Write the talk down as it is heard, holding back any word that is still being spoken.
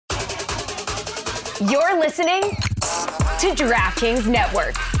You're listening to DraftKings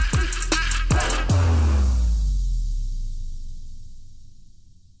Network.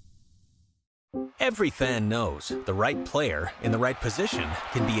 Every fan knows the right player in the right position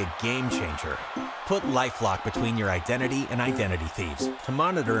can be a game changer. Put LifeLock between your identity and identity thieves to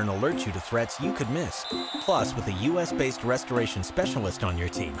monitor and alert you to threats you could miss. Plus, with a U.S.-based restoration specialist on your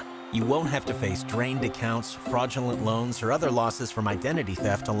team, you won't have to face drained accounts, fraudulent loans, or other losses from identity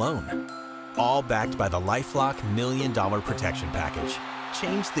theft alone. All backed by the LifeLock $1 Million Protection Package.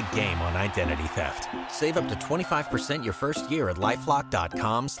 Change the game on identity theft. Save up to 25% your first year at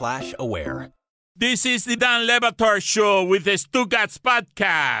LifeLock.com/aware. This is the Dan Le Batard Show with the Stugotz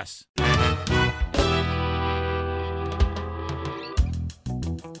podcast.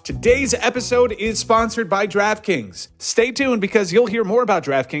 Today's episode is sponsored by DraftKings. Stay tuned because you'll hear more about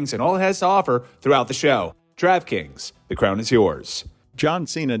DraftKings and all it has to offer throughout the show. DraftKings, the crown is yours. John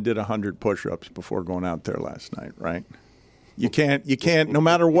Cena did 100 push-ups before going out there last night, right? You can't, no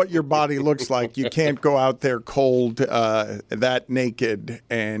matter what your body looks like, you can't go out there cold, that naked,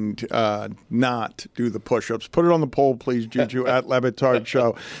 and not do the push-ups. Put it on the poll, please, Juju, at Le Batard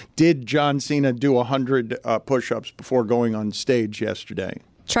Show. Did John Cena do 100 push-ups before going on stage yesterday?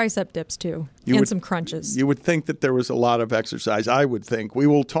 Tricep dips, too, some crunches. You would think that there was a lot of exercise, I would think. We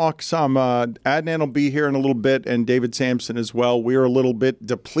will talk some. Adnan will be here in a little bit, and David Samson as well. We're a little bit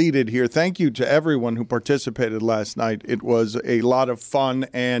depleted here. Thank you to everyone who participated last night. It was a lot of fun,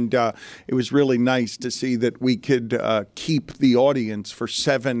 and it was really nice to see that we could keep the audience for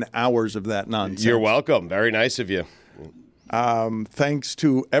 7 hours of that nonsense. You're welcome. Very nice of you. Thanks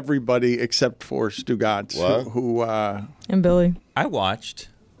to everybody except for Stugotz, who and Billy. I watched.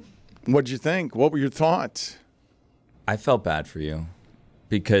 What'd you think? What were your thoughts? I felt bad for you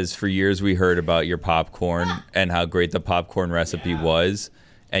because for years we heard about your popcorn and how great the popcorn recipe was,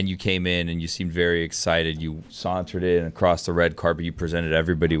 and you came in and you seemed very excited. You sauntered in across the red carpet. You presented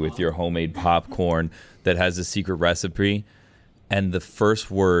everybody with your homemade popcorn that has a secret recipe, and the first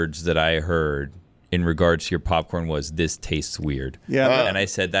words that I heard in regards to your popcorn was, "This tastes weird." Yeah, and I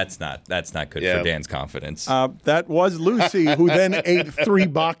said, "That's not good for Dan's confidence." That was Lucy, who then ate 3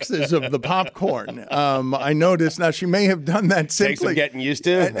 boxes of the popcorn. I noticed. Now she may have done that simply. Takes some getting used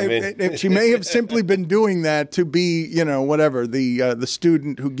to. She may have simply been doing that to be, the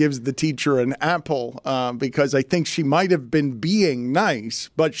student who gives the teacher an apple, because I think she might have been being nice,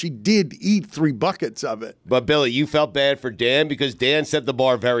 but she did eat 3 buckets of it. But Billy, you felt bad for Dan because Dan set the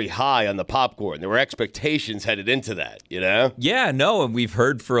bar very high on the popcorn. There were expectations headed into that, Yeah, no, and we've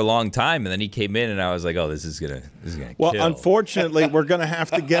heard for a long time, and then he came in, and I was like, "Oh, this is gonna Well, kill." Unfortunately, we're gonna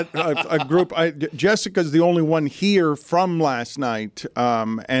have to get a group. Jessica's the only one here from last night,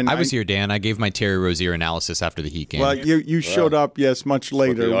 and I was here, Dan. I gave my Terry Rozier analysis after the Heat game. Well, you showed up, yes, much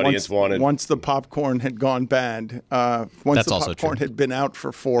later. The audience wanted. Once the popcorn had gone bad. Once the popcorn had been out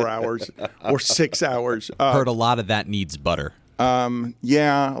for 4 hours or 6 hours. Heard a lot of that needs butter.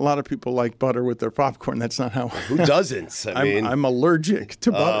 Yeah, a lot of people like butter with their popcorn. That's not how. Who doesn't? I'm allergic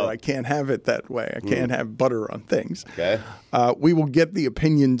to butter. I can't have it that way. I can't have butter on things. Okay. We will get the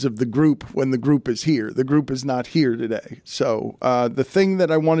opinions of the group when the group is here. The group is not here today. So the thing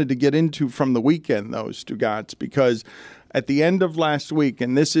that I wanted to get into from the weekend, though, Stugotz, because at the end of last week,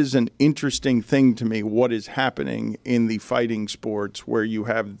 and this is an interesting thing to me, what is happening in the fighting sports where you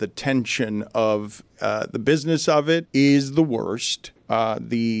have the tension of the business of it is the worst.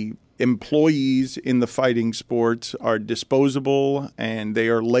 The employees in the fighting sports are disposable and they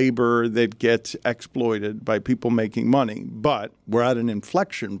are labor that gets exploited by people making money. But we're at an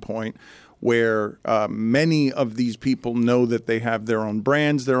inflection point where many of these people know that they have their own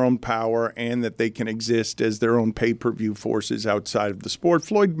brands, their own power, and that they can exist as their own pay-per-view forces outside of the sport.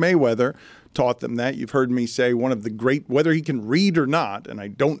 Floyd Mayweather taught them that. You've heard me say one of the great, whether he can read or not, and I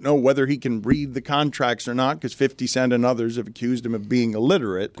don't know whether he can read the contracts or not because 50 Cent and others have accused him of being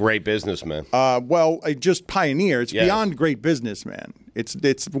illiterate. Great businessman. Just pioneer. It's beyond great businessman.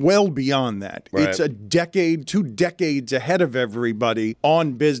 It's well beyond that. Right. It's a decade, 2 decades ahead of everybody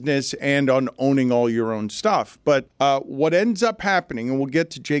on business and on owning all your own stuff. But what ends up happening, and we'll get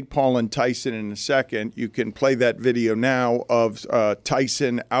to Jake Paul and Tyson in a second. You can play that video now of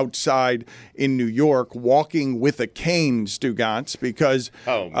Tyson outside in New York walking with a cane, Stugotz, because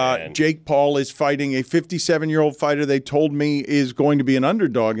Jake Paul is fighting a 57-year-old fighter they told me is going to be an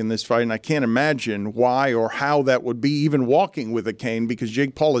underdog in this fight, and I can't imagine why or how that would be even walking with a cane, because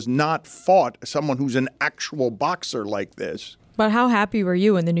Jake Paul has not fought someone who's an actual boxer like this. But how happy were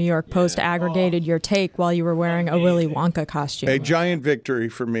you when the New York Post aggregated your take while you were wearing a Willy Wonka costume? A giant victory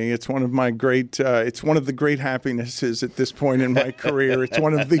for me. It's one of my great. It's one of the great happinesses at this point in my career. It's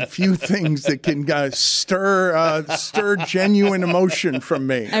one of the few things that can stir genuine emotion from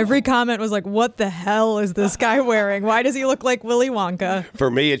me. Every comment was like, "What the hell is this guy wearing? Why does he look like Willy Wonka?" For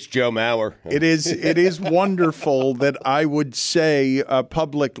me, it's Joe Mauer. It is wonderful that I would say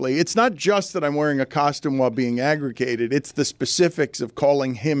publicly. It's not just that I'm wearing a costume while being aggregated. It's the specifics of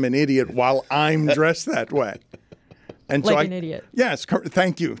calling him an idiot while I'm dressed that way. And like so an idiot. Yes,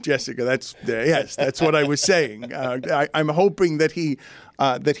 thank you, Jessica. That's what I was saying. I'm hoping that he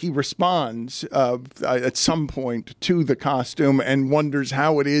responds at some point to the costume and wonders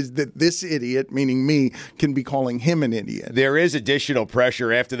how it is that this idiot, meaning me, can be calling him an idiot. There is additional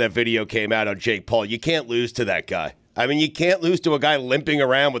pressure after that video came out on Jake Paul. You can't lose to that guy. I mean, you can't lose to a guy limping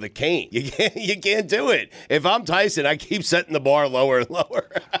around with a cane. You can't do it. If I'm Tyson, I keep setting the bar lower and lower.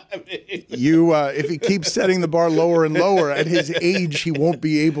 If he keeps setting the bar lower and lower, at his age, he won't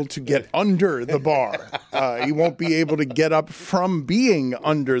be able to get under the bar. He won't be able to get up from being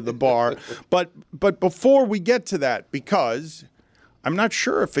under the bar. But before we get to that, because I'm not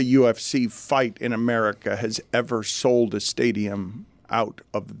sure if a UFC fight in America has ever sold a stadium out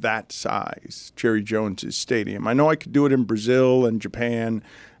of that size, Jerry Jones's stadium. I know I could do it in Brazil and Japan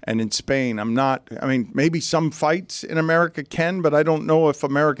and in Spain. Maybe some fights in America can, but I don't know if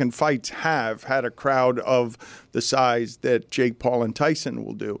American fights have had a crowd of the size that Jake Paul and Tyson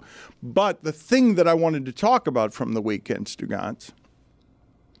will do. But the thing that I wanted to talk about from the weekend, Stugotz,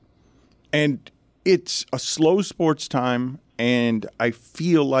 and it's a slow sports time, and I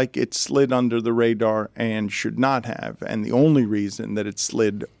feel like it slid under the radar and should not have. And the only reason that it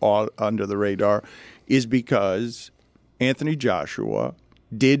slid under the radar is because Anthony Joshua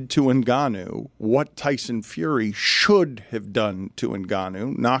did to Ngannou what Tyson Fury should have done to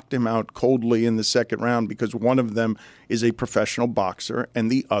Ngannou, knocked him out coldly in the second round because one of them is a professional boxer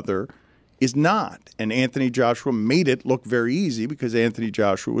and the other is not. And Anthony Joshua made it look very easy because Anthony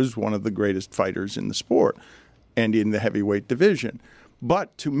Joshua is one of the greatest fighters in the sport and in the heavyweight division.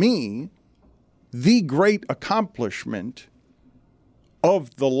 But to me, the great accomplishment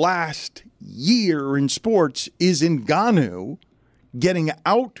of the last year in sports is Ngannou getting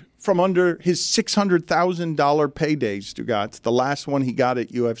out from under his $600,000 payday, Stugotz, the last one he got at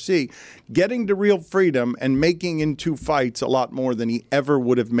UFC, getting to real freedom and making in 2 fights a lot more than he ever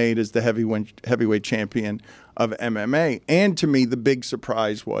would have made as the heavyweight champion of MMA. And to me, the big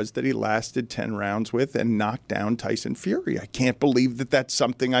surprise was that he lasted 10 rounds with and knocked down Tyson Fury. I can't believe that that's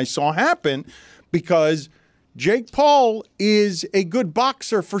something I saw happen because Jake Paul is a good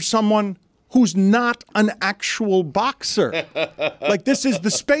boxer for someone who's not an actual boxer. Like, this is the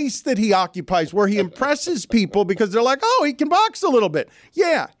space that he occupies where he impresses people because they're like, oh, he can box a little bit.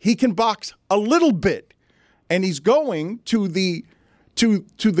 Yeah, he can box a little bit. And he's going to the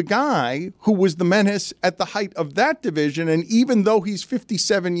guy who was the menace at the height of that division. And even though he's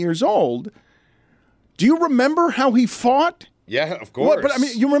 57 years old, do you remember how he fought? Yeah, of course. But I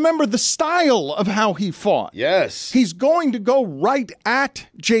mean, you remember the style of how he fought. Yes. He's going to go right at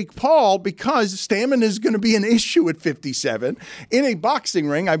Jake Paul because stamina is going to be an issue at 57. In a boxing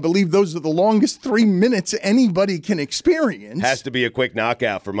ring, I believe those are the longest 3 minutes anybody can experience. Has to be a quick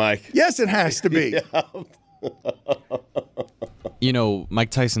knockout for Mike. Yes, it has to be. You know,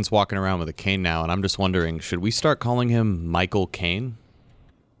 Mike Tyson's walking around with a cane now, and I'm just wondering, should we start calling him Michael Caine?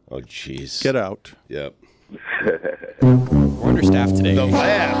 Oh, jeez. Get out. Yep. We're understaffed today. The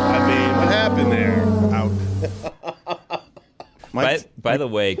laugh. I mean, what happened there? Out. By the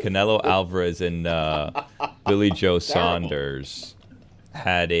way, Canelo Alvarez and Billy Joe Saunders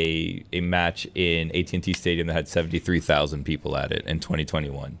had a match in AT&T Stadium that had 73,000 people at it in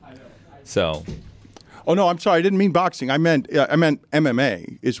 2021. So... Oh no, I'm sorry. I didn't mean boxing. I meant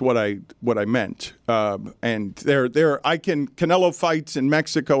MMA is what I meant. And Canelo fights in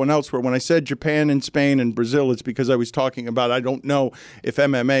Mexico and elsewhere. When I said Japan and Spain and Brazil, it's because I was talking about I don't know if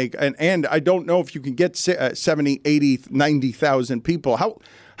MMA and I don't know if you can get 70, 80, 90,000 people.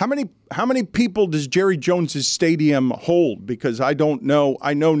 How many people does Jerry Jones's stadium hold? Because I don't know.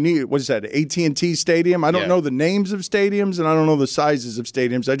 I know what is that, AT&T Stadium? I don't know the names of stadiums and I don't know the sizes of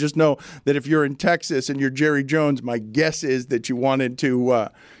stadiums. I just know that if you're in Texas and you're Jerry Jones, my guess is that you wanted to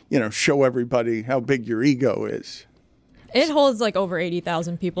show everybody how big your ego is. It holds like over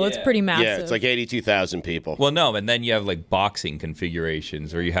 80,000 people. It's pretty massive. Yeah, it's like 82,000 people. Well, no, and then you have like boxing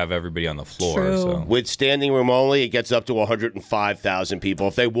configurations where you have everybody on the floor. True. So. With standing room only, it gets up to 105,000 people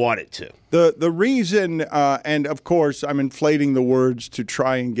if they want it to. The reason, and of course, I'm inflating the words to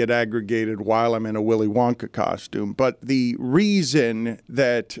try and get aggregated while I'm in a Willy Wonka costume, but the reason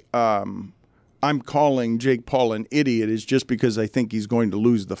that I'm calling Jake Paul an idiot is just because I think he's going to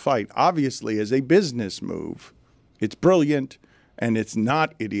lose the fight. Obviously, as a business move, it's brilliant, and it's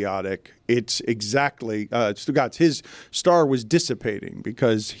not idiotic. It's exactly Stugotz. His star was dissipating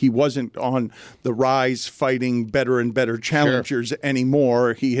because he wasn't on the rise fighting better and better challengers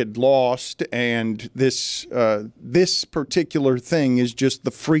anymore. He had lost, and this particular thing is just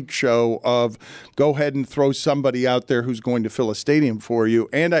the freak show of go ahead and throw somebody out there who's going to fill a stadium for you.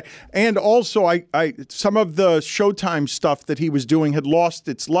 And also some of the Showtime stuff that he was doing had lost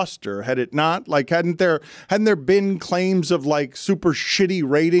its luster, had it not? Like hadn't there been claims of like super shitty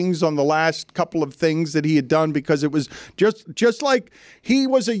ratings on the last couple of things that he had done because it was just like he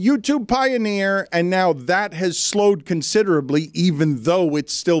was a YouTube pioneer, and now that has slowed considerably, even though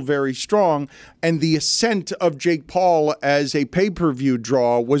it's still very strong. And the ascent of Jake Paul as a pay-per-view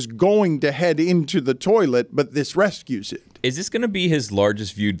draw was going to head into the toilet, but this rescues it. Is this going to be his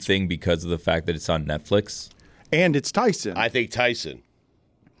largest viewed thing because of the fact that it's on Netflix? And it's Tyson. I think Tyson.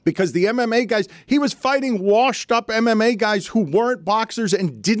 Because the MMA guys, he was fighting washed-up MMA guys who weren't boxers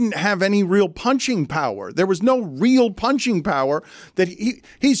and didn't have any real punching power. There was no real punching power. That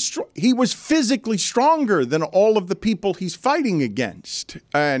he was physically stronger than all of the people he's fighting against,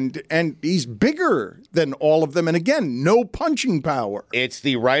 and he's bigger than all of them. And again, no punching power. It's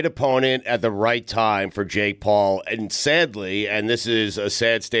the right opponent at the right time for Jake Paul, and sadly, and this is a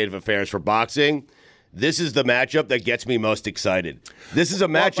sad state of affairs for boxing, this is the matchup that gets me most excited. This is a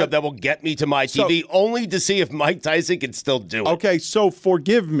matchup that will get me to my TV only to see if Mike Tyson can still do it. Okay, so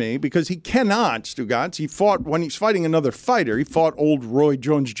forgive me, because he cannot, Stugotz. He fought, when he's fighting another fighter, he fought old Roy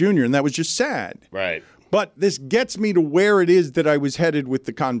Jones Jr., and that was just sad. Right. But this gets me to where it is that I was headed with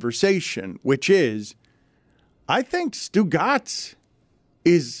the conversation, which is, I think Stugotz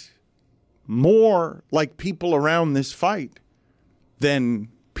is more like people around this fight than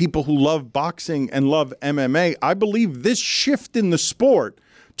people who love boxing and love MMA. I believe this shift in the sport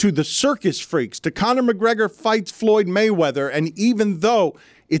to the circus freaks, to Conor McGregor fights Floyd Mayweather, and even though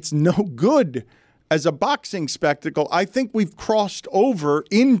it's no good as a boxing spectacle, I think we've crossed over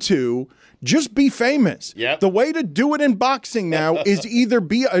into just be famous. Yep. The way to do it in boxing now is either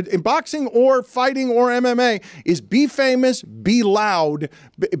be in boxing or fighting or MMA is be famous, be loud,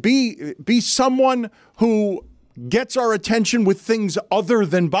 be someone who gets our attention with things other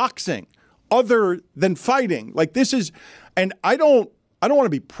than boxing, other than fighting. Like this is, and I don't want to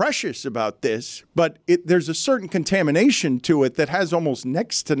be precious about this, but there's a certain contamination to it that has almost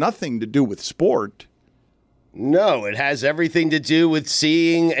next to nothing to do with sport. No, it has everything to do with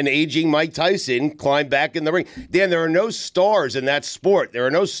seeing an aging Mike Tyson climb back in the ring. Dan, there are no stars in that sport. There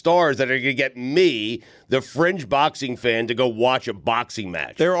are no stars that are going to get me, the fringe boxing fan, to go watch a boxing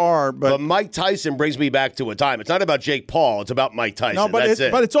match. There are, but Mike Tyson brings me back to a time. It's not about Jake Paul. It's about Mike Tyson. No, but That's it.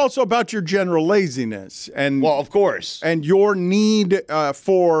 But it's also about your general laziness and, well, of course, and your need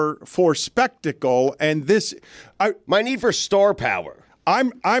for spectacle and this. My need for star power.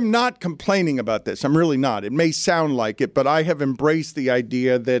 I'm not complaining about this. I'm really not. It may sound like it, but I have embraced the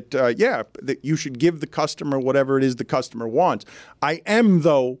idea that, that you should give the customer whatever it is the customer wants. I am,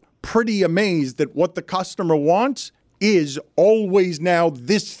 though, pretty amazed that what the customer wants is always now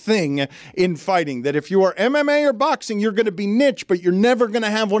this thing in fighting, that if you are MMA or boxing, you're going to be niche, but you're never going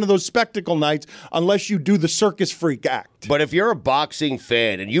to have one of those spectacle nights unless you do the circus freak act. But if you're a boxing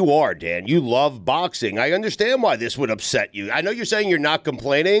fan, and you are, Dan, you love boxing, I understand why this would upset you. I know you're saying you're not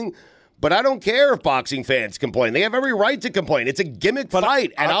complaining, but I don't care if boxing fans complain. They have every right to complain. It's a gimmick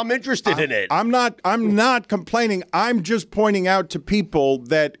fight, and I'm interested in it. I'm not complaining. I'm just pointing out to people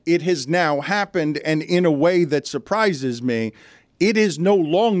that it has now happened, and in a way that surprises me, it is no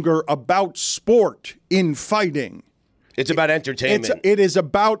longer about sport in fighting. It's about entertainment. It is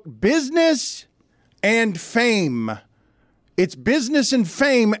about business and fame. It's business and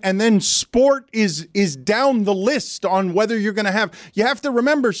fame, and then sport is down the list on whether you're going to have. You have to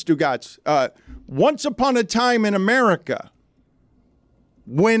remember, Stugotz, once upon a time in America,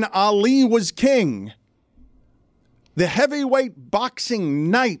 when Ali was king, the heavyweight boxing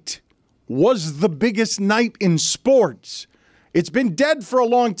night was the biggest night in sports. It's been dead for a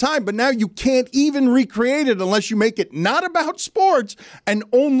long time, but now you can't even recreate it unless you make it not about sports and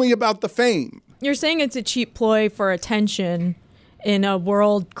only about the fame. You're saying it's a cheap ploy for attention in a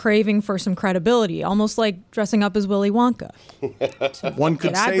world craving for some credibility, almost like dressing up as Willy Wonka. One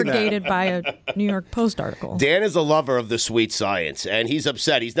could say that. Aggregated by a New York Post article. Dan is a lover of the sweet science, and he's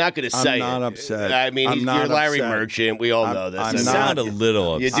upset. He's not going to say it. I'm not upset. I mean, you're Larry upset. Merchant. We all know this. You sound a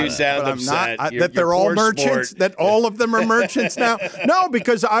little upset. You do sound But upset. that they're all merchants, sport. that all of them are merchants now. No,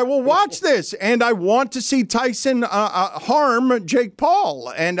 because I will watch this, and I want to see Tyson harm Jake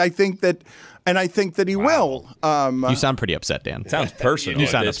Paul, and I think that he will. You sound pretty upset, Dan. It sounds personal You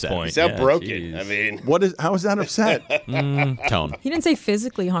at sound this upset. point. You sound broken. Geez. I mean, how is that upset? Tone. He didn't say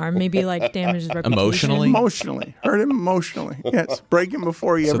physically harm, maybe like damage his reputation. Emotionally? Hurt him emotionally. Yes, break him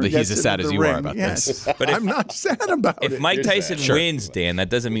before he So ever that gets he's as into sad the as you ring. are about yes. this. But I'm not sad about it. If Mike Tyson sad. wins, Dan, that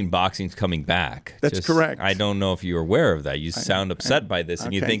doesn't mean boxing's coming back. That's correct. I don't know if you're aware of that. You sound upset by this,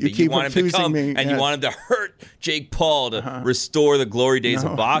 and you okay. think You that you keep want him to accusing come me, and you yes. want him to hurt Jake Paul to restore the glory days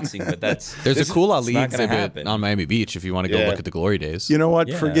of boxing. But There's a cool Ali not gonna exhibit happen. on Miami Beach if you want to go look at the glory days. You know what?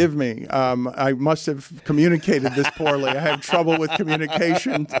 Yeah. Forgive me. I must have communicated this poorly. I have trouble with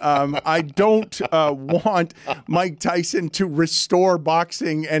communication. I don't want Mike Tyson to restore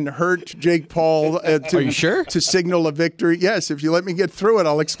boxing and hurt Jake Paul. Are you sure? To signal a victory. Yes, if you let me get through it,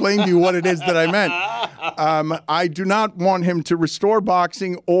 I'll explain to you what it is that I meant. I do not want him to restore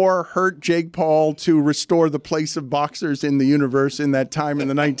boxing or hurt Jake Paul to restore the place of boxers in the universe in that time in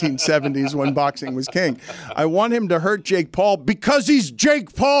the 1970s when boxing was king. I want him to hurt Jake Paul because he's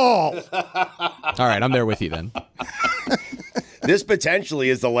Jake Paul. All right, I'm there with you then. this potentially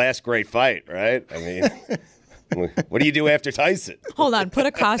is the last great fight, right? I mean, what do you do after Tyson? Hold on, put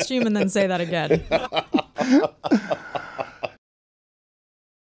a costume and then say that again.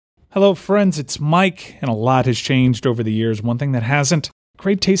 Hello, friends. It's Mike, and a lot has changed over the years. One thing that hasn't,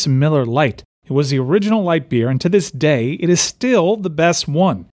 great taste of Miller Lite. It was the original light beer, and to this day, it is still the best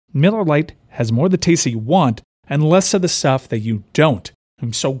one. Miller Lite has more of the taste that you want and less of the stuff that you don't.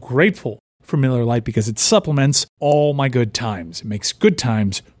 I'm so grateful for Miller Lite because it supplements all my good times. It makes good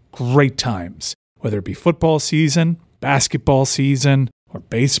times great times, whether it be football season, basketball season, or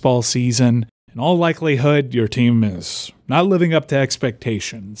baseball season. In all likelihood, your team is not living up to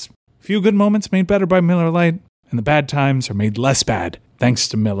expectations. A few good moments made better by Miller Lite, and the bad times are made less bad thanks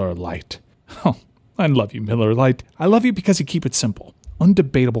to Miller Lite. Oh, I love you, Miller Lite. I love you because you keep it simple.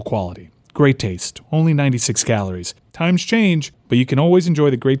 Undebatable quality. Great taste. Only 96 calories. Times change, but you can always enjoy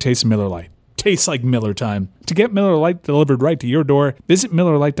the great taste of Miller Lite. Tastes like Miller time. To get Miller Lite delivered right to your door, visit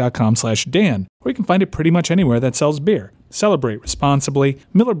MillerLite.com/Dan, or you can find it pretty much anywhere that sells beer. Celebrate responsibly.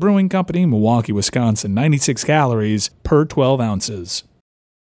 Miller Brewing Company, Milwaukee, Wisconsin. 96 calories per 12 ounces.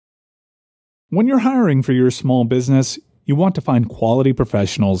 When you're hiring for your small business, you want to find quality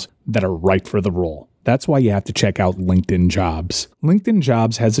professionals that are right for the role. That's why you have to check out LinkedIn Jobs. LinkedIn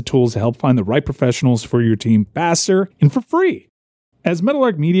Jobs has the tools to help find the right professionals for your team faster and for free. As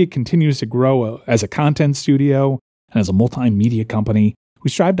Meadowlark Media continues to grow as a content studio and as a multimedia company, we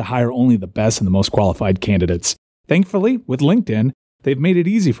strive to hire only the best and the most qualified candidates. Thankfully, with LinkedIn, they've made it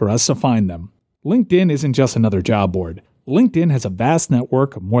easy for us to find them. LinkedIn isn't just another job board. LinkedIn has a vast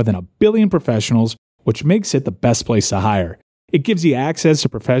network of more than 1 billion professionals, which makes it the best place to hire. It gives you access to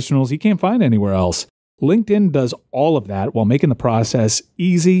professionals you can't find anywhere else. LinkedIn does all of that while making the process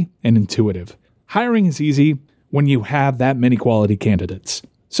easy and intuitive. Hiring is easy when you have that many quality candidates.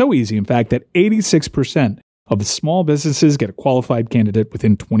 So easy, in fact, that 86% of the small businesses get a qualified candidate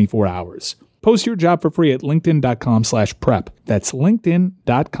within 24 hours. Post your job for free at linkedin.com/prep. That's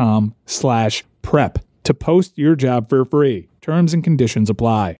linkedin.com/prep to post your job for free. Terms and conditions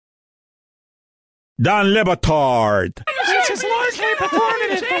apply. Dan Batard. This is largely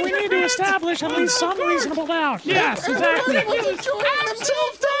performative, but we need to establish at least some reasonable doubt. Yes, exactly. I'm so done.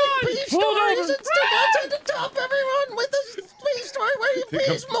 Pulled over. Stugotz to top everyone with this peace story where he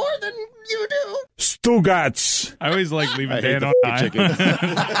pays more than you do. Stugotz. I always like leaving Dan on time.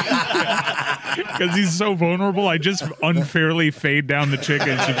 Because he's so vulnerable, I just unfairly fade down the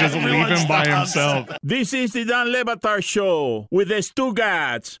chickens to just leave him by himself. This is the Dan Batard Show with the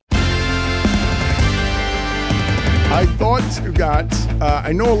Stugotz. I thought, Stugotz,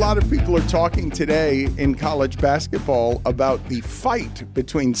 I know a lot of people are talking today in college basketball about the fight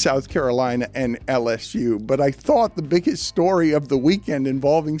between South Carolina and LSU, but I thought the biggest story of the weekend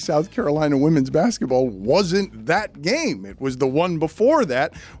involving South Carolina women's basketball wasn't that game. It was the one before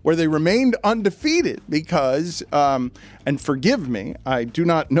that where they remained undefeated because, and forgive me, I do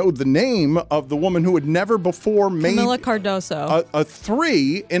not know the name of the woman who had never before made Camila Cardoso. a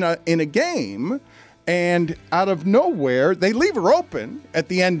three in a game. And out of nowhere, they leave her open at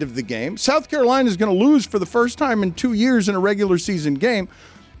the end of the game. South Carolina is going to lose for the first time in 2 years in a regular season game.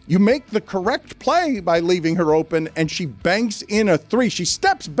 You make the correct play by leaving her open, and she banks in a 3. She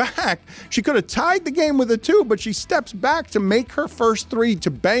steps back. She could have tied the game with a 2, but she steps back to make her first 3,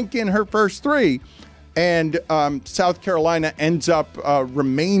 to bank in her first 3. And South Carolina ends up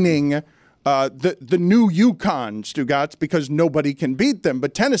remaining the new UConn, Stugotz, because nobody can beat them.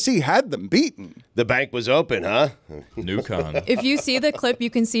 But Tennessee had them beaten. The bank was open, huh? UConn. If you see the clip, you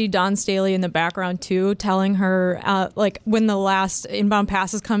can see Dawn Staley in the background, too, telling her, when the last inbound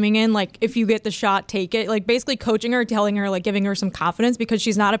pass is coming in, if you get the shot, take it. Basically coaching her, telling her, giving her some confidence because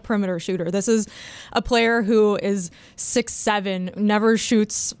she's not a perimeter shooter. This is a player who is 6'7", never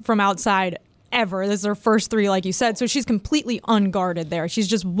shoots from outside ever. This is her first 3, like you said. So she's completely unguarded there. She's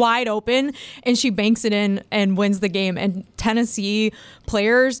just wide open, and she banks it in and wins the game. And Tennessee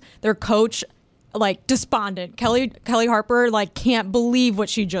players, their coach, despondent. Kelly Harper, can't believe what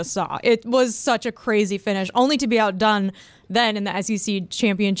she just saw. It was such a crazy finish, only to be outdone then in the SEC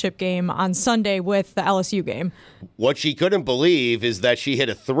championship game on Sunday with the LSU game. What she couldn't believe is that she hit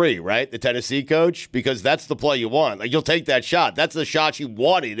a 3, right? The Tennessee coach, because that's the play you want. You'll take that shot. That's the shot she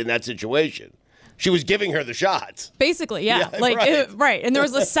wanted in that situation. She was giving her the shots. Basically, yeah. Right. And there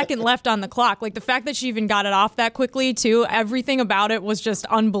was a second left on the clock. The fact that she even got it off that quickly, too, everything about it was just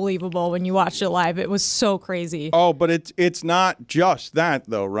unbelievable when you watched it live. It was so crazy. Oh, but it's not just that,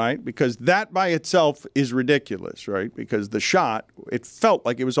 though, right? Because that by itself is ridiculous, right? Because the shot, it felt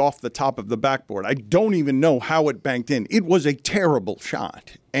like it was off the top of the backboard. I don't even know how it banked in. It was a terrible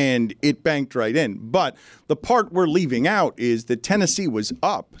shot, and it banked right in. But the part we're leaving out is that Tennessee was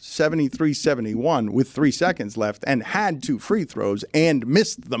up 73-71 with 3 seconds left and had 2 free throws and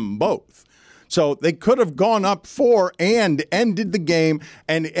missed them both. So they could have gone up 4 and ended the game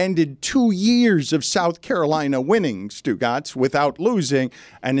and ended 2 years of South Carolina winning, Stugotz, without losing,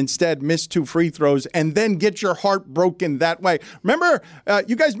 and instead missed 2 free throws and then get your heart broken that way. Remember,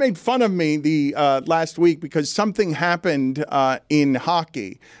 you guys made fun of me the last week because something happened in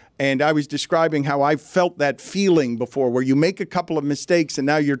hockey. And I was describing how I felt that feeling before, where you make a couple of mistakes and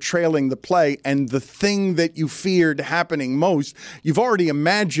now you're trailing the play, and the thing that you feared happening most, you've already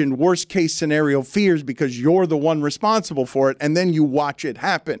imagined worst case scenario fears because you're the one responsible for it, and then you watch it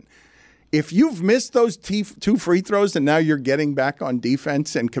happen. If you've missed those 2 free throws and now you're getting back on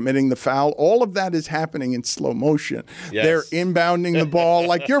defense and committing the foul, all of that is happening in slow motion. Yes. They're inbounding the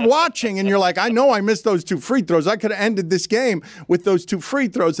ball. You're watching and you're like, I know I missed those 2 free throws. I could have ended this game with those 2 free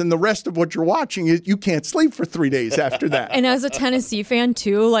throws, and the rest of what you're watching is you can't sleep for 3 days after that. And as a Tennessee fan,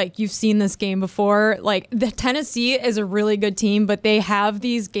 too, you've seen this game before. The Tennessee is a really good team, but they have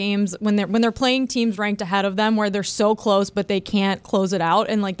these games when they're playing teams ranked ahead of them where they're so close, but they can't close it out.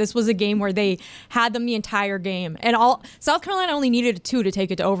 And this was a game where they had them the entire game. And South Carolina only needed a 2 to take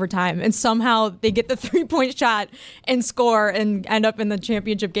it to overtime. And somehow they get the 3-point shot and score and end up in the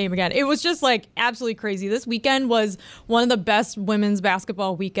championship game again. It was just absolutely crazy. This weekend was one of the best women's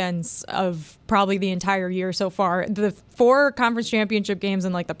basketball weekends of probably the entire year so far. The 4 conference championship games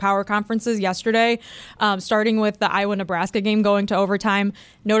in the power conferences yesterday, starting with the Iowa-Nebraska game going to overtime.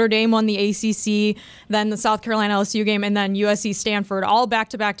 Notre Dame won the ACC, then the South Carolina LSU game, and then USC-Stanford, all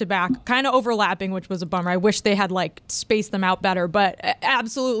back-to-back-to-back, kind of overlapping, which was a bummer. I wish they had spaced them out better, but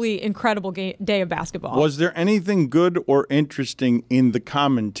absolutely incredible day of basketball. Was there anything good or interesting in the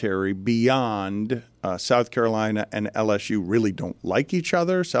commentary beyond South Carolina and LSU really don't like each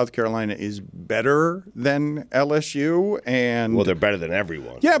other? South Carolina is better than LSU, and well, they're better than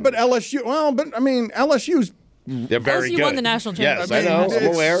everyone. Yeah, but LSU. Well, but I mean, LSU's. They're very LSU good. Won the national championship. Yes, I know.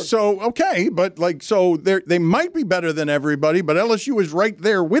 I'm aware. So okay, but so they might be better than everybody, but LSU is right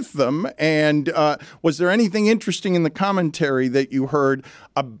there with them. And was there anything interesting in the commentary that you heard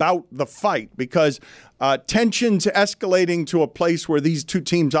about the fight? Because tensions escalating to a place where these two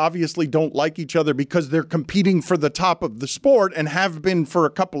teams obviously don't like each other because they're competing for the top of the sport and have been for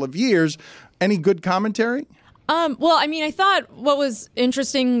a couple of years. Any good commentary? Well, I mean, I thought what was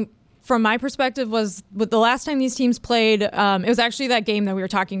interesting from my perspective was with the last time these teams played, it was actually that game that we were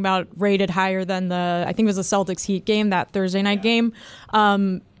talking about rated higher than I think it was the Celtics Heat game, that Thursday night game.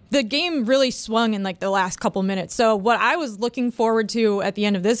 The game really swung in the last couple minutes. So what I was looking forward to at the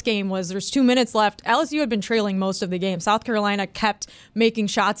end of this game was there's 2 minutes left. LSU had been trailing most of the game. South Carolina kept making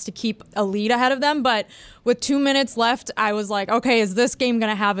shots to keep a lead ahead of them. But with 2 minutes left, I was like, okay, is this game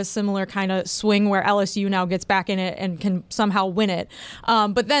going to have a similar kind of swing where LSU now gets back in it and can somehow win it?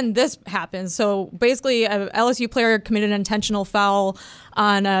 But then this happens. So basically, a LSU player committed an intentional foul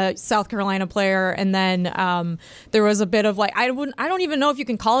on a South Carolina player, and then there was a bit of like, I don't even know if you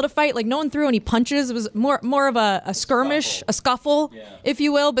can call it a fight. Like, no one threw any punches. It was more of a skirmish, a scuffle, if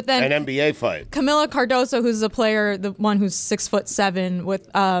you will. But then an NBA fight. Camila Cardoso, who's a player, the one who's 6'7", with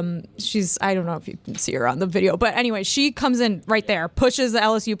she's, I don't know if you can see her on the video, but anyway, she comes in right there, pushes the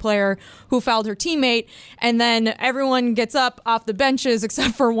LSU player who fouled her teammate, and then everyone gets up off the benches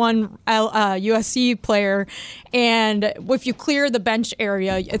except for one USC player. And if you clear the bench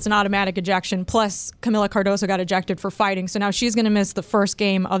area, it's an automatic ejection. Plus, Camila Cardoso got ejected for fighting, so now she's going to miss the first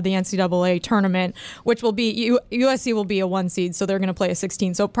game of the NCAA tournament, which will be USC will be a 1 seed, so they're going to play a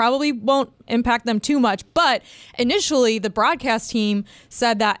 16. So probably won't impact them too much. But initially, the broadcast team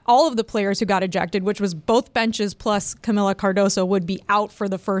said that all of the players who got ejected, which was both benches plus Camila Cardoso, would be out for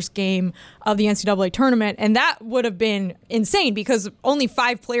the first game of the NCAA tournament, and that would have been insane because only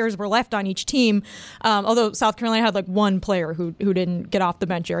 5 players were left on each team. Although South Carolina had like 1 player who didn't get off the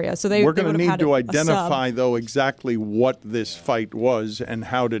bench area, so we're going to need to identify though exactly what this fight was and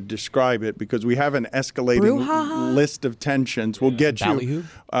how to describe it, because we have an escalating list of tensions. We'll get you.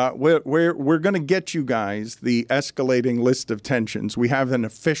 We're going to get you guys the escalating list of tensions. We have an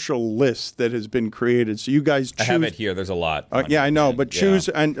official list that has been created, so you guys choose. I have it here. There's a lot. Yeah, I know, but choose.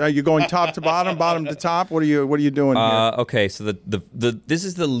 And are you going top to bottom, bottom to top? What are you doing here? Okay, so this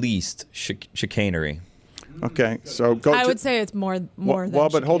is the least chicanery. Okay, so go. I would say it's more than. Well,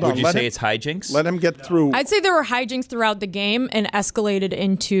 but hold on. Would you say it's hijinks? Let him get through. I'd say there were hijinks throughout the game and escalated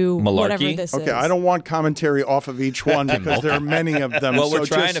into whatever this is. Okay, I don't want commentary off of each one because there are many of them. Well, we're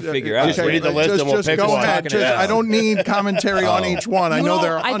trying to figure out. Just read the list and we'll pick go one. ahead. I don't need commentary on each one. I know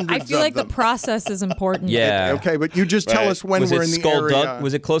there are hundreds of them. I feel like the process is important. Yeah. Okay, but you just tell us when we're in the area.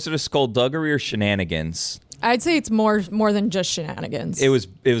 Was it closer to skullduggery or shenanigans? I'd say it's more than just shenanigans. It was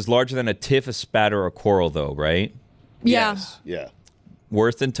larger than a tiff, a spat, or a quarrel, though, right? Yeah. Yes. Yeah.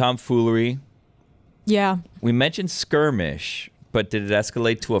 Worse than tomfoolery. Yeah. We mentioned skirmish, but did it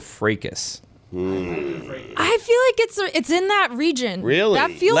escalate to a fracas? I feel like it's in that region. Really?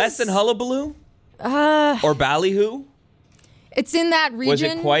 That feels less than hullabaloo? Or ballyhoo? It's in that region. Was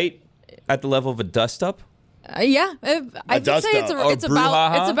it quite at the level of a dust-up? Yeah, I'd say it's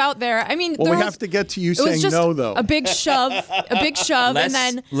about there. I mean, we have to get to you saying no, though. A big shove, and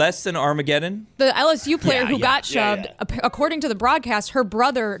then less than Armageddon. The LSU player who got shoved, according to the broadcast, her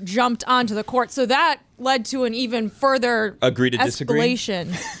brother jumped onto the court, so that led to an even further agree to disagree.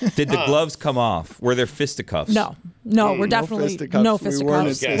 Escalation. Did the gloves come off? Were there fisticuffs? No, we're definitely no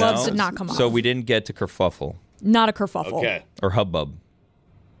fisticuffs. Gloves did not come off. So we didn't get to kerfuffle. Not a kerfuffle. Okay. Or hubbub.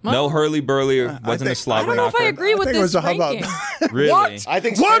 No hurly-burly, wasn't a slobber I don't know if I agree with this ranking. Really? What? I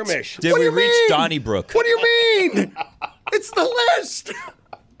think skirmish. Did we reach Donnybrook? What do you mean? It's the list.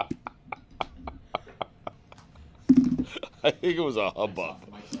 I think it was a hubbub.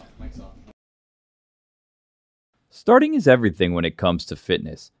 Starting is everything when it comes to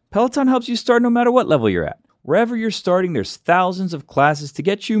fitness. Peloton helps you start no matter what level you're at. Wherever you're starting, there's thousands of classes to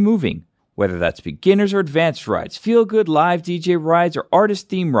get you moving. Whether that's beginners or advanced rides, feel-good live DJ rides, or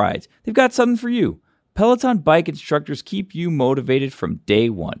artist-themed rides, they've got something for you. Peloton bike instructors keep you motivated from day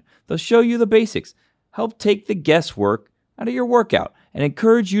one. They'll show you the basics, help take the guesswork out of your workout, and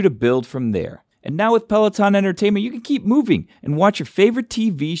encourage you to build from there. And now with Peloton Entertainment, you can keep moving and watch your favorite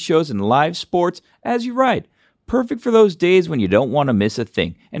TV shows and live sports as you ride. Perfect for those days when you don't want to miss a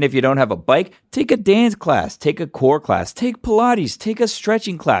thing. And if you don't have a bike, take a dance class, take a core class, take Pilates, take a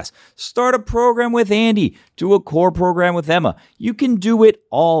stretching class, start a program with Andy, do a core program with Emma. You can do it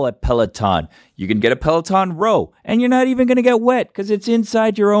all at Peloton. You can get a Peloton row, and you're not even going to get wet because it's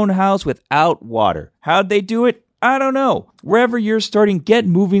inside your own house without water. How'd they do it? I don't know. Wherever you're starting, get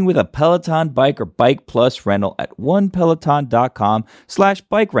moving with a Peloton bike or Bike Plus rental at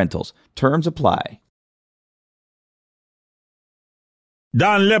onepeloton.com/bike rentals. Terms apply.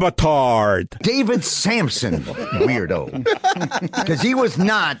 Don Batard. David Samson, weirdo. Because he was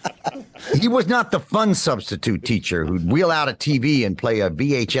not the fun substitute teacher who'd wheel out a TV and play a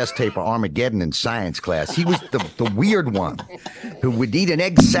VHS tape of Armageddon in science class. He was the weird one who would eat an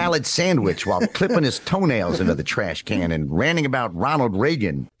egg salad sandwich while clipping his toenails into the trash can and ranting about Ronald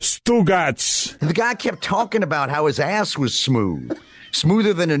Reagan. Stugotz. And the guy kept talking about how his ass was smooth.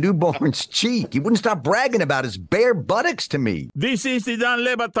 Smoother than a newborn's cheek. He wouldn't stop bragging about his bare buttocks to me. This is the Don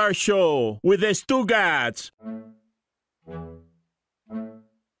Batard Show with the Stugotz.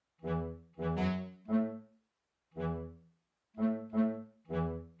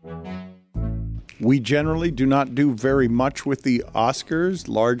 We generally do not do very much with the Oscars,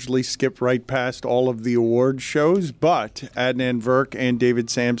 largely skip right past all of the award shows, but Adnan Virk and David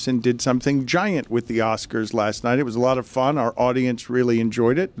Samson did something giant with the Oscars last night. It was a lot of fun. Our audience really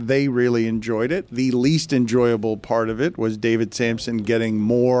enjoyed it. They really enjoyed it. The least enjoyable part of it was David Samson getting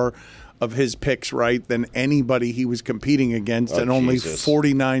more of his picks right than anybody he was competing against, and only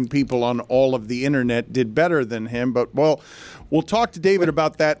 49 people on all of the internet did better than him. But, well, we'll talk to David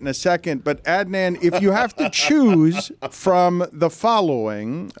about that in a second. But, Adnan, if you have to choose from the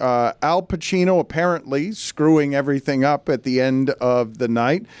following, Al Pacino apparently screwing everything up at the end of the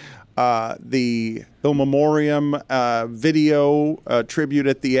night, the Il Memoriam video tribute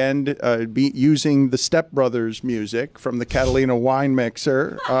at the end using the Step Brothers music from the Catalina wine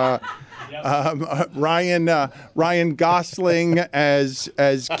mixer, Ryan Gosling as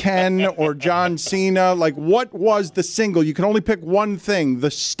Ken or John Cena. Like, what was the single? You can only pick one thing. The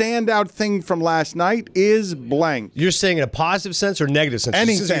standout thing from last night is blank. You're saying in a positive sense or negative sense?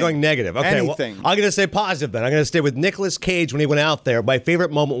 Anything. Since you're going negative. Okay, Anything. Well, I'm going to say positive then. I'm going to stay with Nicolas Cage when he went out there. My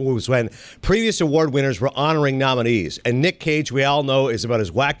favorite moment was when previous award winners were honoring nominees. And Nick Cage, we all know, is about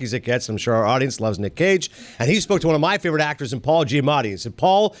as wacky as it gets. I'm sure our audience loves Nick Cage. And he spoke to one of my favorite actors, and Paul Giamatti. He said,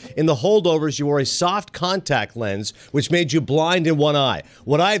 Paul, in The Holdovers, you wore a soft contact lens, which made you blind in one eye.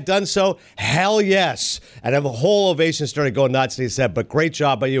 Would I have done so? Hell yes. And a whole ovation started going nuts. And he said, but great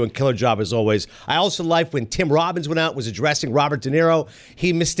job by you and killer job as always. I also liked when Tim Robbins went out and was addressing Robert De Niro.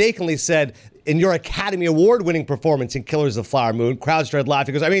 He mistakenly said, in your Academy Award-winning performance in Killers of the Flower Moon, crowd started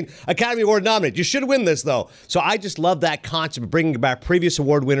laughing. He goes, I mean, Academy Award nominated. You should win this, though. So I just love that concept of bringing back previous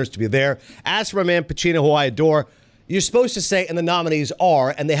award winners to be there. As for my man Pacino, who I adore, you're supposed to say, and the nominees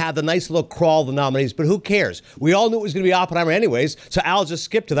are, and they have the nice little crawl of the nominees, but who cares? We all knew it was going to be Oppenheimer anyways, so Al just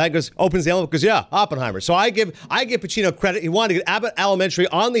skipped to that, goes, opens the envelope, goes, yeah, Oppenheimer. So I give Pacino credit. He wanted to get Abbott Elementary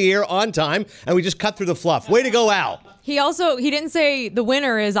on the air on time, and we just cut through the fluff. Way to go, Al. He didn't say the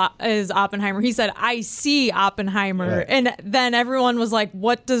winner is Oppenheimer. He said, I see Oppenheimer. Right. And then everyone was like,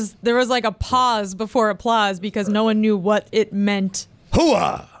 there was like a pause before applause because no one knew what it meant.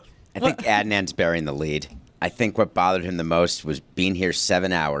 Hooah! I think Adnan's bearing the lead. I think what bothered him the most was being here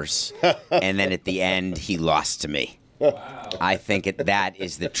 7 hours, and then at the end, he lost to me. Wow. I think that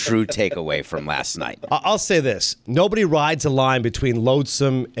is the true takeaway from last night. I'll say this. Nobody rides a line between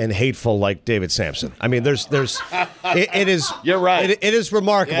Loathsome and Hateful like David Samson. I mean, it is. You're right. It is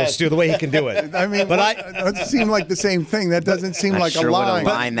remarkable, yes. Stu, the way he can do it. I mean, it seemed like the same thing. That doesn't seem like sure a line.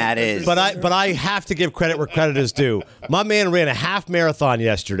 What a line that is. But I have to give credit where credit is due. My man ran a half marathon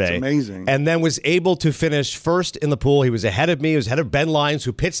yesterday. It's amazing. And then was able to finish first in the pool. He was ahead of me. He was ahead of Ben Lyons,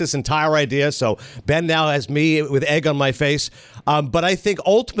 who pitched this entire idea. So Ben now has me with egg on my face. But I think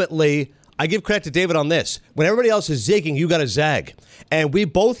ultimately, I give credit to David on this. When everybody else is zigging, you got to zag. And we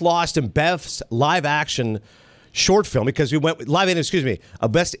both lost in Beth's live action short film because we went with a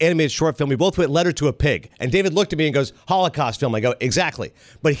best animated short film. We both went Letter to a Pig. And David looked at me and goes, Holocaust film. I go, exactly.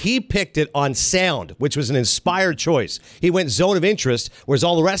 But he picked it on sound, which was an inspired choice. He went Zone of Interest, whereas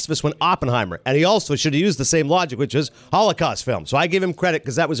all the rest of us went Oppenheimer. And he also should have used the same logic, which is Holocaust film. So I give him credit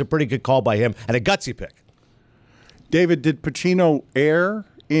because that was a pretty good call by him and a gutsy pick. David, did Pacino air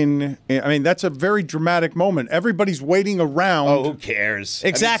in? I mean, that's a very dramatic moment. Everybody's waiting around. Oh, who cares?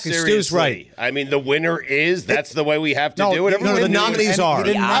 Exactly. I mean, Stu's right. I mean, the winner is. That's the way we have to do it. No, the nominees are.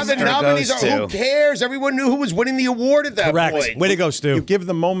 The nominees are. Who cares? Everyone knew who was winning the award at that Correct. point. Way to go, Stu. You give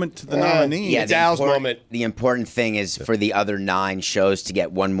the moment to the nominee. Yeah, it's Al's moment. The important thing is for the other 9 shows to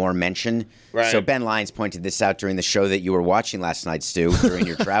get one more mention. Right. So Ben Lyons pointed this out during the show that you were watching last night, Stu, during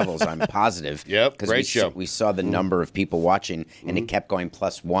your travels, I'm positive. Yep, great show. We saw the number of people watching, and it kept going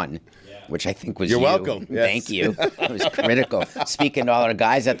 +1, which I think was You're you. welcome. Yes. Thank you. It was critical. Speaking to all our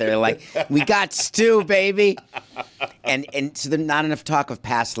guys out there, like, we got Stu, baby. And so there's not enough talk of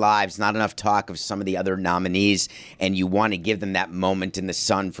past lives, not enough talk of some of the other nominees, and you want to give them that moment in the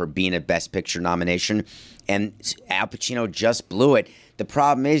sun for being a Best Picture nomination. And Al Pacino just blew it. The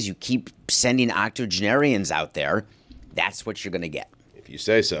problem is you keep sending octogenarians out there. That's what you're going to get. If you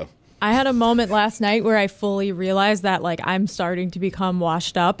say so. I had a moment last night where I fully realized that I'm starting to become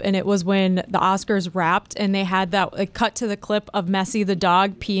washed up, and it was when the Oscars wrapped and they had that cut to the clip of Messi the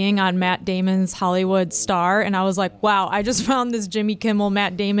dog peeing on Matt Damon's Hollywood star, and I was like, wow, I just found this Jimmy Kimmel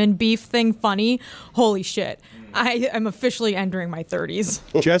Matt Damon beef thing funny. Holy shit. I am officially entering my 30s.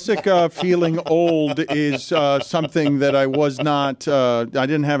 Jessica feeling old is something that I was not, I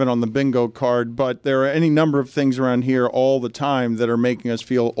didn't have it on the bingo card, but there are any number of things around here all the time that are making us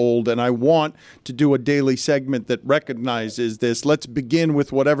feel old, and I want to do a daily segment that recognizes this. Let's begin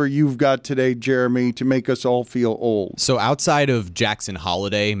with whatever you've got today, Jeremy, to make us all feel old. So outside of Jackson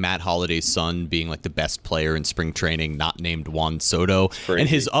Holliday, Matt Holliday's son being like the best player in spring training, not named Juan Soto, and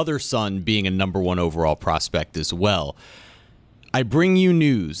his other son being a number 1 overall prospect as well, I bring you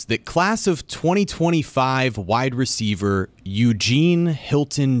news that class of 2025 wide receiver Eugene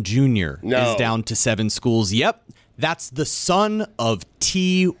Hilton Jr. is down to 7 schools. Yep, that's the son of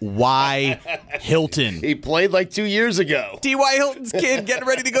T.Y. Hilton. He played like 2 years ago. T.Y. Hilton's kid getting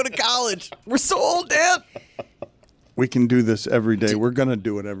ready to go to college. We're so old, Dad. We can do this every day. We're going to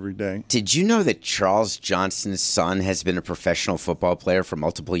do it every day. Did you know that Charles Johnson's son has been a professional football player for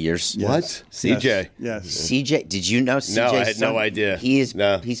multiple years? What? CJ? Yes. CJ, did you know CJ? No, I had no idea. He's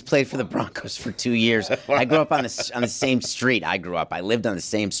played for the Broncos for 2 years. I grew up on the same street. I lived on the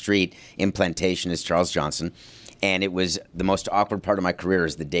same street in Plantation as Charles Johnson. And it was the most awkward part of my career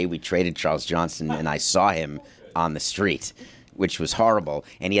is the day we traded Charles Johnson and I saw him on the street, which was horrible.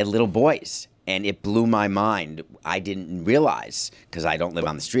 And he had little boys. And it blew my mind. I didn't realize, because I don't live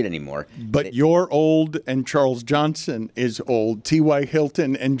on the street anymore. But you're old and Charles Johnson is old. T.Y.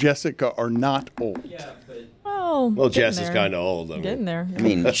 Hilton and Jessica are not old. Yeah, well, Jess is kind of old. Getting there. I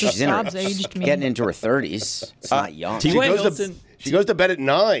mean, she's aged me. getting into her 30s. It's not young. She goes to bed at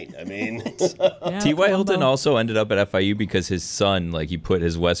 9. I mean, T.Y. Hilton also ended up at FIU because his son, like, he put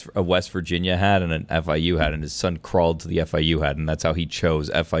his West Virginia hat and an FIU hat, and his son crawled to the FIU hat, and that's how he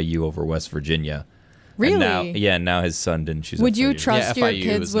chose FIU over West Virginia. Really? And now his son didn't choose Would FIU. you trust your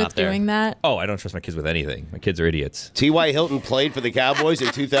kids with doing that? Oh, I don't trust my kids with anything. My kids are idiots. T.Y. Hilton played for the Cowboys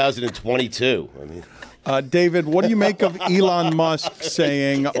in 2022. I mean. David, what do you make of Elon Musk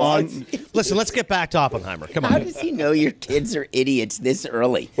saying on... Listen, let's get back to Oppenheimer. Come on. How does he know your kids are idiots this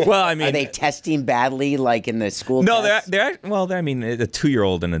early? Well, I mean... Are they testing badly, like in the school No, tests? they're I mean, a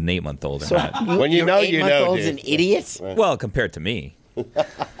 2-year-old and an 8-month-old. So when you know, you know, dude. An idiot? Well, compared to me.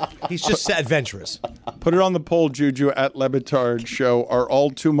 He's just adventurous. Put it on the poll, Juju, at LeBatard Show. Are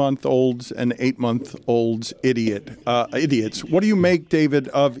all 2-month-olds and 8-month-olds idiots? What do you make, David,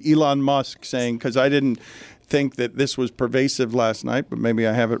 of Elon Musk saying, because I didn't think that this was pervasive last night, but maybe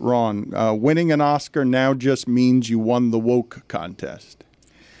I have it wrong. Winning an Oscar now just means you won the woke contest.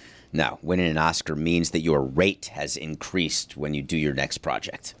 No, winning an Oscar means that your rate has increased when you do your next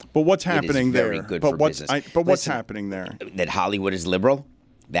project. But what's happening there? Very good for business. What's happening there? That Hollywood is liberal.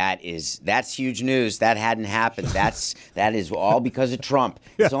 That's huge news. That hadn't happened. That is all because of Trump.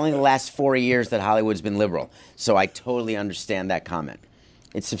 It's only the last 4 years that Hollywood's been liberal. So I totally understand that comment.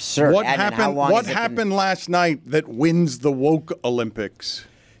 It's absurd. What happened last night that wins the woke Olympics?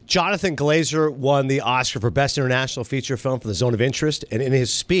 Jonathan Glazer won the Oscar for Best International Feature Film for The Zone of Interest, and in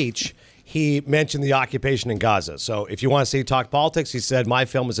his speech, he mentioned the occupation in Gaza. So if you want to see talk politics, he said, my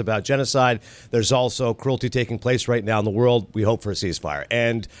film is about genocide. There's also cruelty taking place right now in the world. We hope for a ceasefire.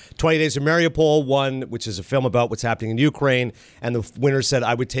 And 20 Days of Mariupol won, which is a film about what's happening in Ukraine. And the winner said,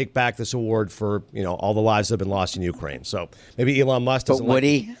 I would take back this award for, all the lives that have been lost in Ukraine. So maybe Elon Musk doesn't would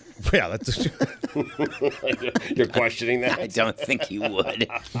he? Yeah, that's You're questioning that? I don't think he would.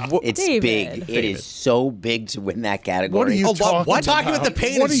 It's David. big. It is so big to win that category. What are you talking about? The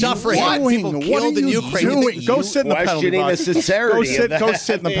pain and suffering of people killed in Ukraine. Go sit in the penalty box. The sincerity Go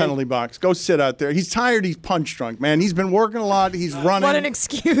sit in the penalty box. Go sit out there. He's tired. He's punch drunk, man. He's been working a lot. He's running. What an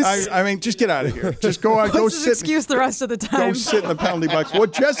excuse. I mean, just get out of here. Just go out. Go What's his sit. excuse the rest of the time? Go sit in the penalty box.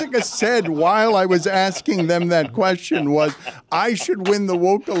 What Jessica said while I was asking them that question was, I should win the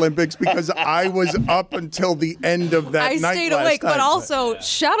woke Olympics because I was up until the end of that night. I stayed awake, but also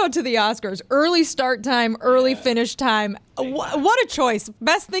shout out to the Oscars. Early start time, early finish time. What a choice.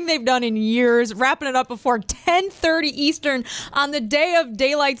 Best thing they've done in years. Wrapping it up before 10:30 Eastern on the day of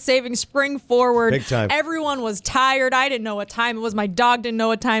daylight saving, spring forward. Big time. Everyone was tired. I didn't know what time it was. My dog didn't know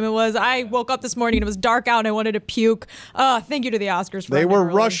what time it was. I woke up this morning and it was dark out and I wanted to puke. Thank you to the Oscars for They were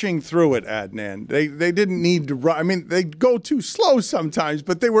early. rushing through it, Adnan. They didn't need to I mean, they go too slow sometimes,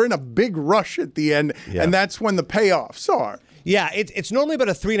 but they were in a big rush at the end, and that's when the payoffs are. Yeah, it's normally about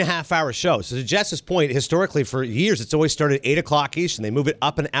a 3.5-hour show. So to Jess's point, historically for years, it's always started at 8 o'clock Eastern. They move it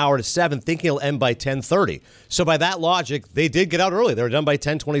up an hour to 7, thinking it'll end by 10:30. So by that logic, they did get out early. They were done by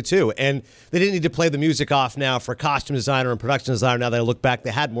 10:22. And they didn't need to play the music off now for costume designer and production designer. Now that I look back,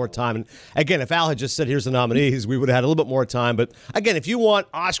 they had more time. And again, if Al had just said, here's the nominees, we would have had a little bit more time. But again, if you want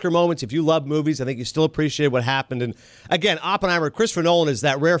Oscar moments, if you love movies, I think you still appreciate what happened. And again, Oppenheimer, Christopher Nolan is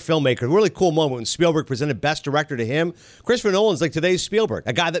that rare filmmaker. A really cool moment when Spielberg presented Best Director to him. Christopher Nolan's like today's Spielberg,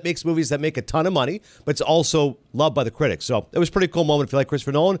 a guy that makes movies that make a ton of money, but it's also loved by the critics. So it was a pretty cool moment if you like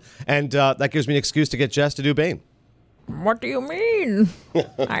Christopher Nolan, and that gives me an excuse to get Jess to do Bane. What do you mean?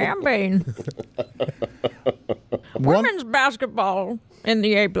 I am Bane. Women's basketball in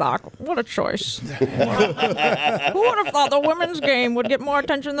the A block. What a choice. Who would have thought the women's game would get more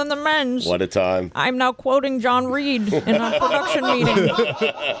attention than the men's? What a time. I'm now quoting John Reed in a production meeting.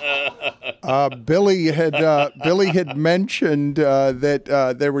 Billy had mentioned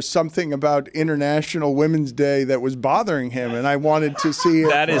that there was something about International Women's Day that was bothering him, and I wanted to see if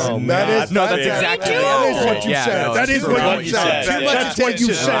that's exactly what you said. That is what you said. That's what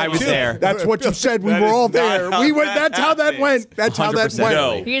you said. I was there. That's what you said. We were all there. We went. That's how that went. That's how that went.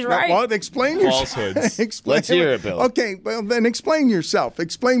 No. He's right. Well, explain yourself. Falsehoods. Let's hear it, Bill. Okay, well, then explain yourself.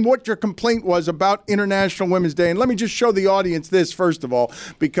 Explain what your complaint was about International Women's Day. And let me just show the audience this, first of all,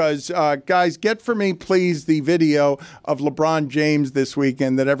 because, guys, get for me, please, the video of LeBron James this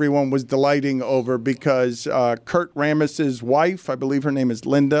weekend that everyone was delighting over because Kurt Ramos's wife, I believe her name is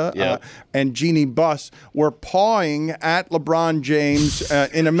Linda, and Jeannie Buss were pawing at LeBron James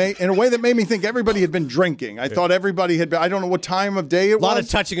in a way that made me think everybody had been drinking. I thought everybody had been, I don't know what time of day it was. A lot of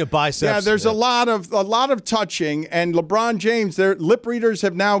touching of biceps. Yeah, there's a lot of touching, and LeBron James, their lip readers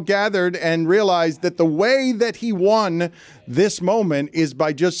have now gathered and realized that the way that he won this moment is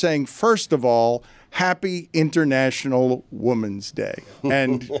by just saying, first of all, Happy International Women's Day.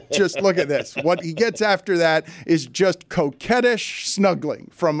 And just look at this. What he gets after that is just coquettish snuggling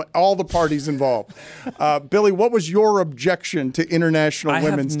from all the parties involved. Billy, what was your objection to International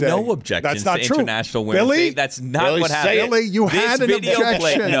Women's Day? I have no objections That's not to true. International Women's Billy? Day. That's not what happened. Billy, you had an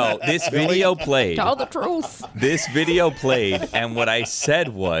objection. This video played. Tell the truth. This video played, and what I said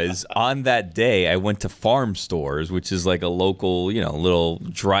was, on that day, I went to Farm Stores, which is like a local, little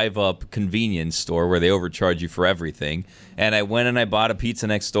drive-up convenience store where they overcharge you for everything. And I went and I bought a pizza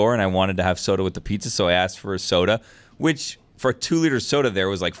next door, and I wanted to have soda with the pizza, so I asked for a soda, which for a 2-liter soda there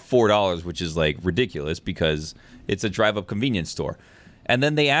was like $4, which is like ridiculous because it's a drive-up convenience store. And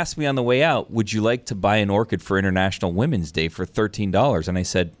then they asked me on the way out, would you like to buy an orchid for International Women's Day for $13? And I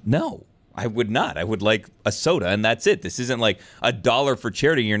said, no. I would not. I would like a soda, and that's it. This isn't like $1 for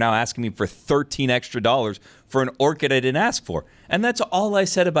charity. You're now asking me for $13 extra for an orchid I didn't ask for. And that's all I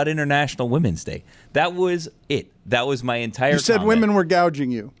said about International Women's Day. That was it. That was my entire You said comment. women were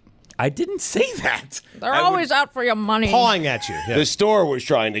gouging you. I didn't say that. They're always out for your money. Pawing at you. The store was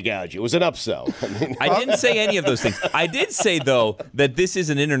trying to gouge you. It was an upsell. I didn't say any of those things. I did say, though, that this is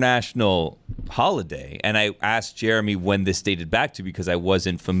an international holiday, and I asked Jeremy when this dated back to because I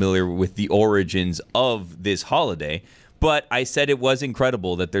wasn't familiar with the origins of this holiday. But I said it was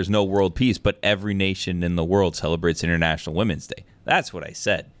incredible that there's no world peace, but every nation in the world celebrates International Women's Day. That's what I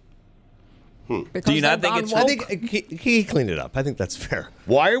said. Do you not think it's... I think he cleaned it up. I think that's fair.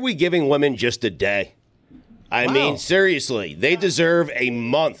 Why are we giving women just a day? I mean, seriously, they deserve a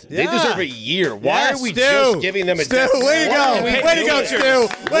month. They deserve a year. Why are we just giving them a day? Way to go. Way to go,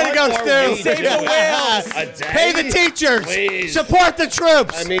 Stu. Way to go, Stu. Save the whales. Pay the teachers. Please. Support the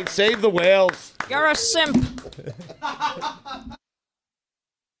troops. I mean, save the whales. You're a simp.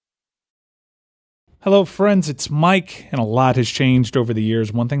 Hello, friends. It's Mike, and a lot has changed over the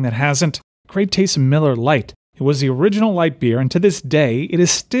years. One thing that hasn't, great taste of Miller Lite. It was the original light beer, and to this day, it is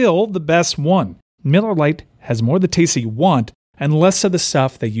still the best one. Miller Lite has more of the taste that you want and less of the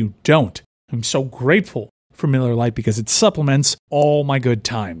stuff that you don't. I'm so grateful for Miller Lite because it supplements all my good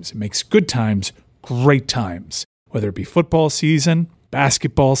times. It makes good times great times. Whether it be football season,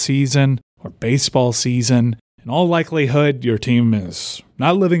 basketball season, or baseball season, in all likelihood, your team is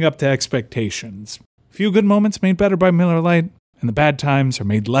not living up to expectations. A few good moments made better by Miller Lite, and the bad times are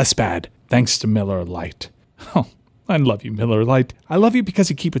made less bad thanks to Miller Lite. Oh, I love you, Miller Lite. I love you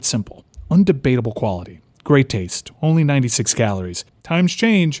because you keep it simple. Undebatable quality. Great taste. Only 96 calories. Times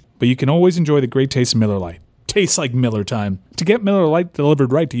change, but you can always enjoy the great taste of Miller Lite. Tastes like Miller time. To get Miller Lite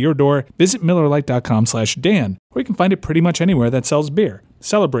delivered right to your door, visit MillerLite.com/Dan, or you can find it pretty much anywhere that sells beer.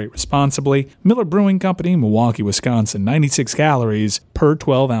 Celebrate responsibly. Miller Brewing Company, Milwaukee, Wisconsin. 96 calories per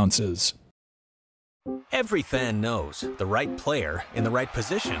 12 ounces. Every fan knows the right player in the right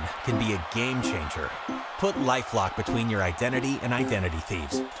position can be a game changer. Put LifeLock between your identity and identity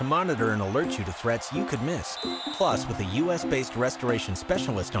thieves to monitor and alert you to threats you could miss. Plus, with a U.S.-based restoration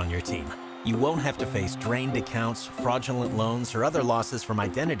specialist on your team, you won't have to face drained accounts, fraudulent loans, or other losses from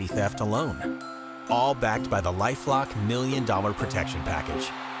identity theft alone. All backed by the LifeLock $1 Million Protection Package.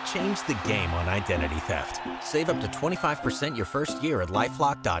 Change the game on identity theft. Save up to 25% your first year at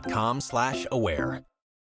LifeLock.com/aware.